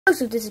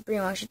So this is pretty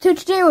much it. So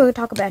today we're going to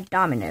talk about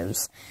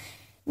dominoes.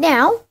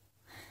 Now,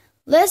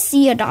 let's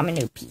see a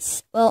domino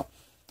piece. Well,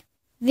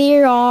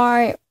 there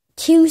are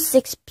 2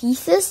 6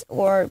 pieces,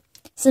 or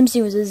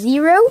something with a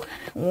 0,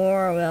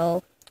 or,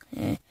 well,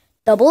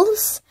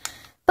 doubles.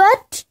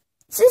 But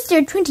since there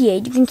are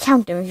 28, you can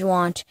count them if you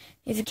want.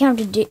 If you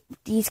counted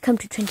these come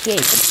to 28.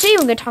 But today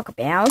we're going to talk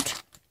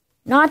about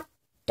not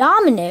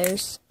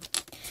dominoes,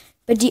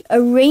 but the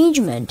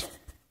arrangement.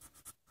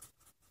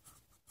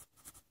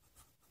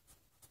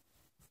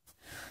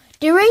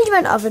 The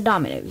arrangement of the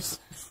dominoes.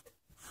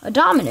 A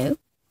domino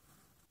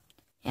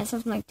has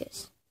something like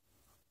this.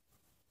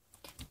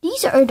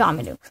 These are a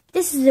domino.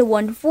 This is a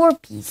 1-4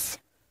 piece.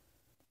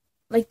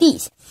 Like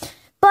these.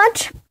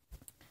 But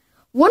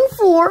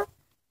 1-4,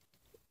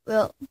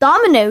 well,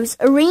 dominoes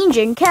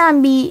arranging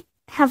can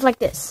have like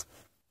this.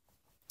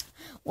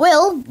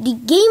 Well, the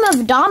game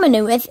of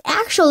domino is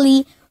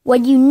actually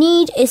what you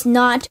need is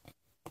not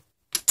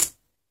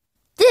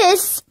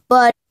this,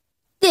 but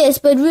this,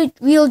 but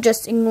we'll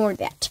just ignore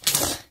that.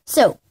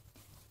 So,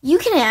 you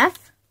can have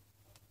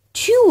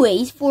 2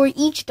 ways for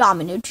each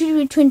domino to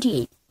do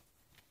 28,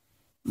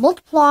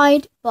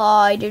 multiplied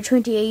by the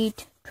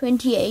 28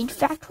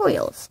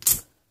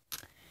 factorials.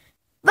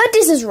 But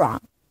this is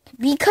wrong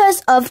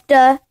because of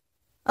the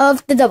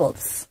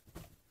doubles.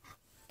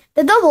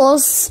 The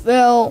doubles,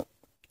 well,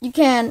 you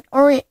can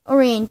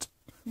orient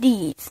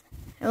these.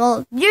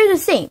 Well, they're the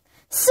same.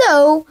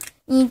 So,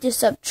 you need to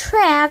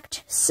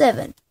subtract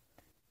 7.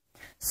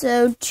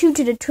 So, 2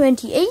 to the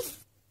 28th,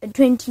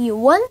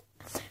 21,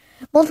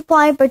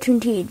 multiplied by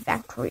 28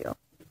 factorial.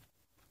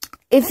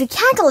 If you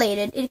calculate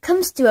it, it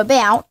comes to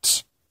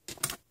about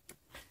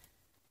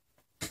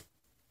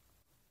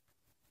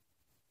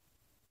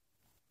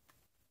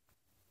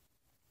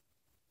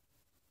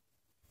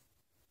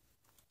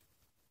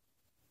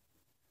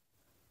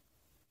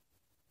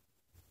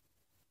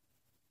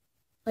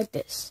like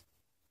this.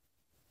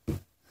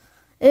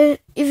 If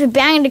you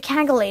bang the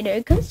calculator,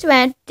 it comes to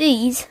about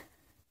these.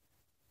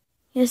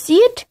 You see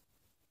it?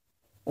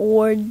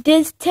 Or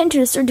this 10 to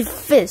the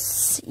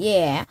 35th.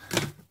 Yeah.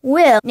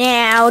 Well,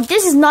 now,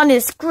 this is not a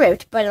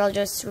script, but I'll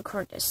just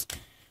record this.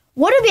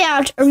 What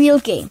about a real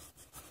game?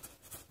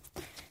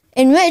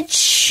 In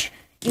which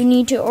you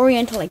need to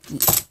orient like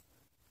these.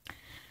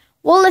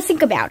 Well, let's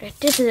think about it.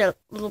 This is a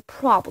little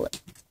problem.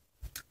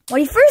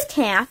 What you first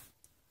have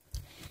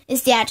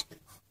is that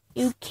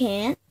you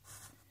can,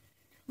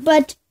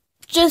 but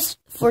just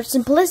for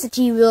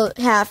simplicity, we'll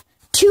have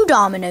 2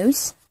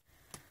 dominoes.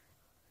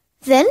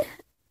 Then,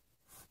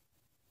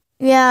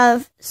 we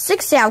have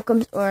 6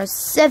 outcomes, or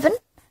 7.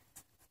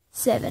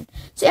 So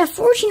you have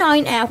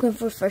 49 outcomes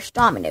for the first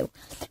domino.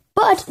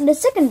 But in the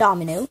second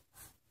domino,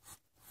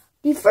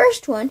 the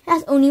first one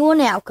has only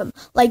 1 outcome.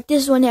 Like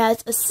this one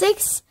has a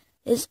 6,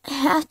 this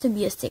has to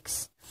be a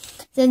 6.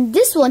 Then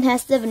this one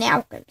has 7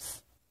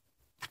 outcomes.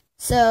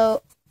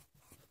 So,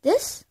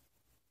 this?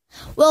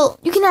 Well,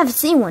 you can have the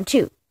same one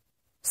too.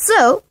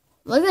 So,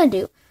 what we're going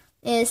to do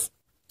is,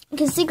 you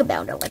can think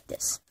about it like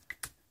this.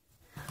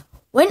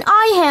 When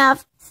I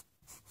have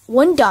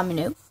 1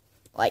 domino,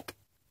 like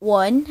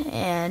 1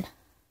 and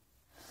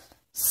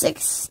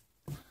 6,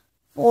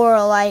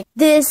 or like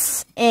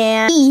this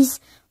and these,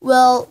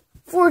 well,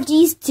 for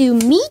these to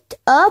meet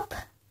up,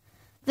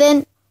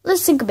 then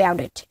let's think about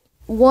it.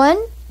 1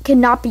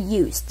 cannot be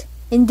used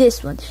in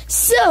this one.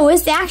 So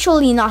it's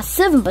actually not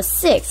 7 but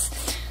 6.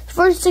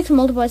 46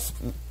 multiplied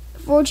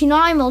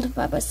 49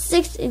 multiplied by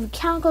 6, if you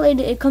calculate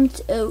it, it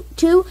comes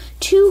to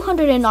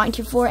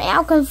 294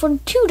 outcomes for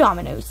 2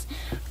 dominoes.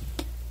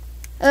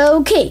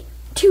 Okay,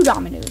 2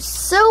 dominoes.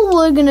 So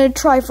we're gonna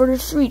try for the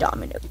 3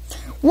 dominoes.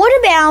 What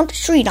about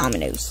 3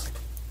 dominoes?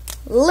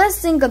 Let's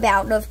think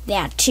about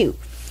that too.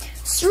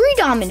 3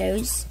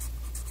 dominoes.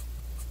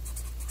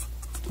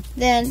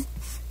 Then,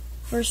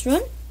 first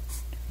one,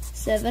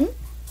 7,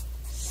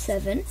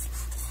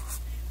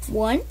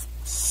 1,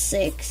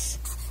 6,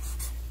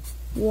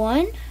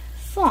 1,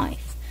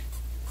 5.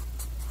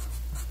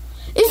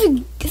 If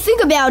you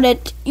think about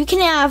it, you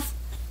can have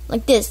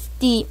like this,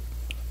 the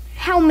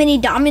how many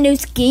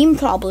dominoes game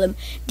problem.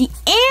 The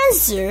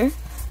answer,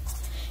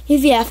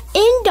 if you have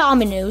n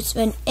dominoes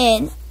when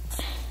n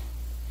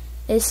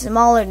is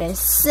smaller than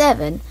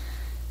 7,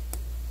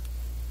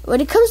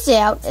 what it comes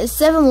out is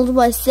 7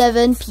 multiplied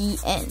 7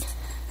 pn.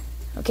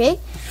 Okay?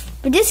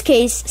 In this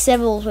case,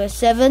 7 multiplied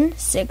 7,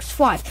 6,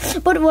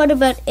 5. But what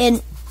about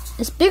n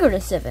is bigger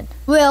than 7?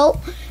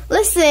 Well,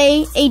 let's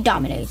say 8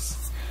 dominoes.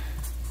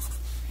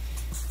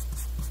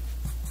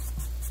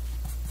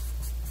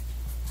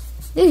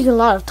 This is a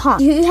lot of time.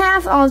 You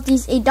have all of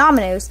these 8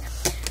 dominoes,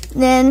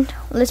 then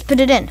let's put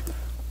it in.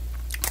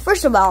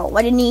 First of all,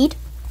 what you need,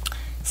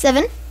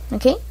 7,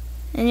 okay?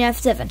 And you have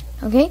 7,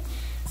 okay?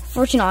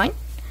 49,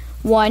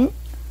 1,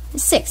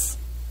 6,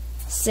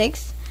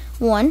 6,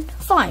 1,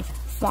 5,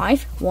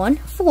 5, 1,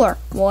 4,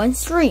 1,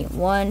 3,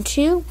 1,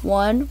 2,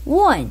 1,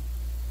 1.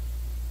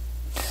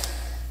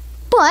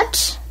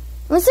 But,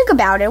 let's think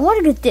about it.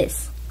 What is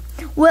this?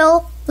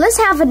 Well, let's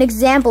have an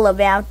example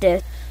about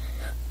this.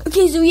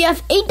 Okay, so we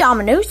have 8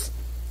 dominoes.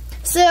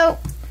 So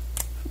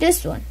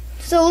this one.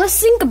 So let's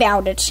think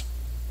about it.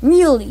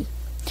 Really.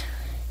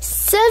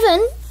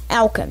 7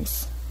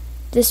 outcomes.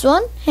 This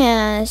one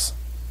has,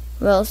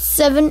 well,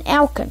 7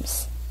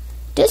 outcomes.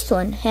 This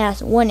one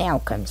has 1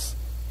 outcomes.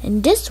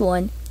 And this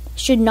one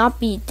should not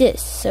be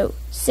this, so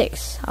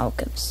 6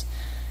 outcomes.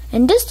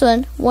 And this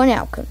one, 1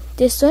 outcome.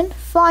 This one,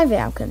 5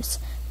 outcomes.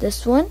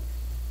 This one,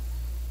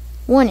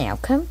 1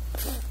 outcome.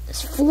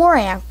 4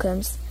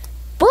 outcomes.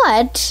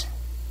 But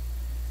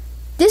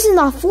this is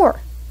not 4.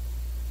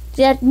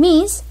 That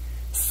means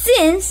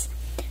since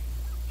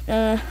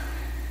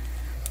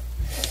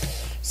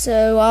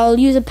so I'll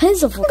use a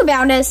pencil for think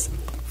about this.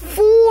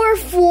 4,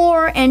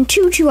 4, and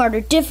 2, 2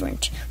 are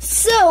different.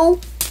 So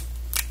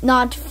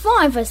not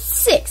 5 but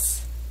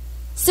 6.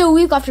 So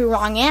we got the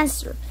wrong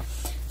answer.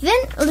 Then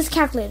let's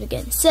calculate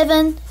again.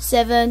 7,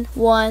 7,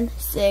 1,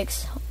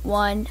 6,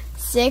 1,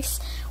 6,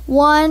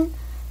 1,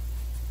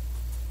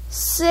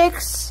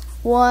 6,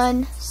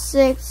 1,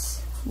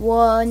 6,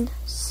 1,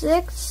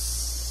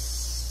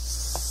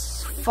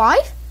 6,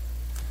 5.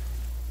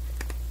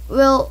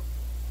 Well,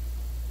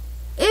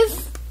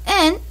 if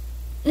n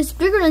is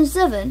bigger than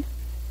 7,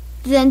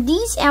 then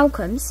these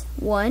outcomes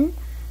 1,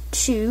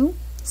 2,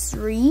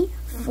 3,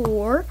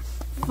 4,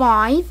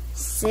 5,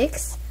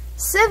 6,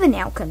 7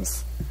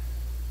 outcomes.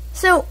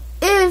 So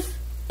if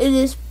it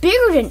is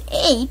bigger than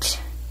 8,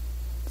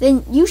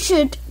 then you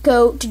should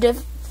go to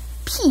the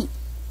P.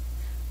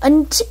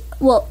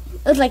 Well,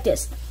 it's like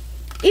this.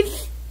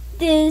 If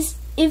it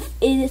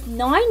is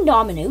 9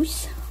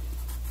 dominoes,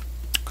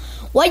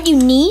 what you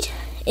need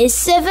is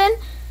 7,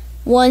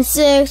 1,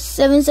 6,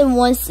 7, 7,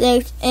 1,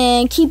 6,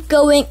 and keep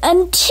going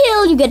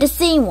until you get the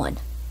same one.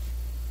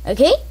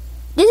 Okay?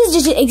 This is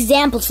just an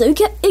example, so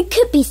it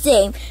could be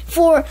same.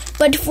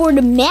 But for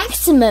the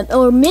maximum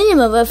or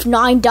minimum of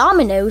 9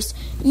 dominoes,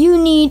 you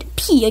need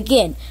P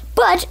again.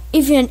 But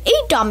if you're in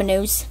 8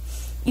 dominoes,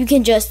 you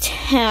can just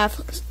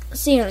have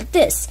something like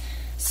this.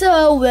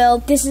 So, well,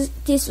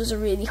 this was a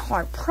really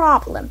hard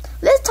problem.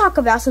 Let's talk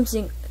about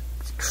something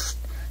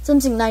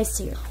nice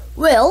here.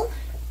 Well,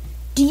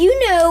 do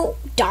you know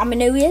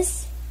domino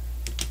is?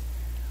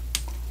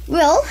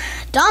 Well,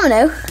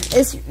 domino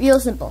is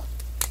real simple.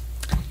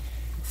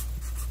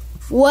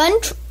 One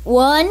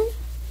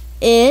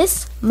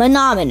is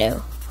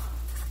monomino.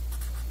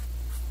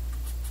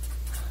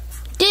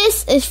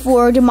 This is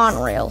for the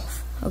monorail,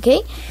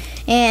 okay?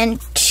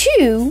 And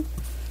 2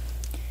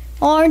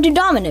 are the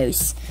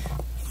dominoes.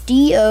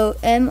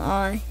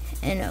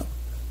 D-O-M-I-N-O.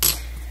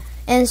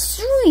 And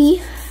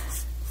 3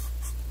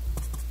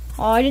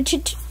 are the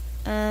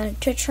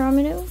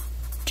tetromino,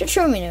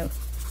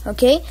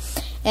 okay?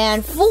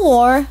 And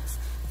 4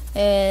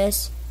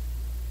 is,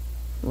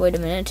 wait a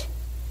minute,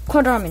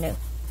 quadromino.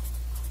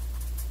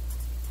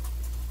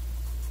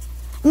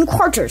 In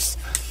quarters.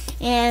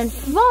 And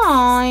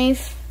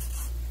 5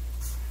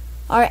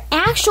 are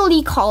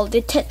actually called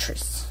the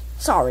tetras.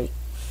 Sorry.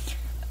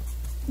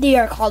 They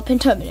are called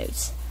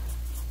pentominoes.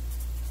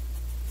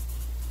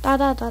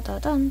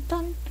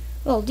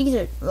 Well, these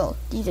are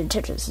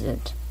tetras, isn't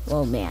it?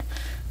 Oh man.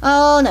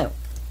 Oh no.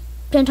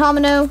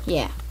 Pentomino,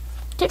 yeah.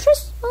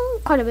 Tetras?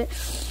 Oh, quite a bit.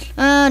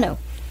 No.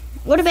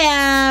 What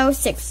about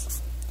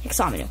 6?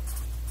 Hexamino.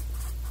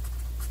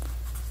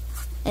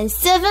 And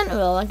 7,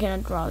 well, I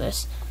cannot draw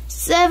this.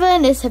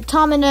 7 is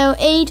heptamino,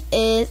 8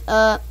 is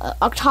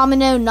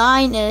octamino,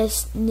 9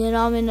 is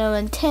nonomino,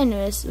 and 10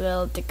 is,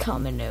 well,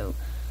 decamino.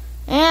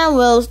 And,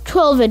 well,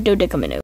 12 is dodecamino.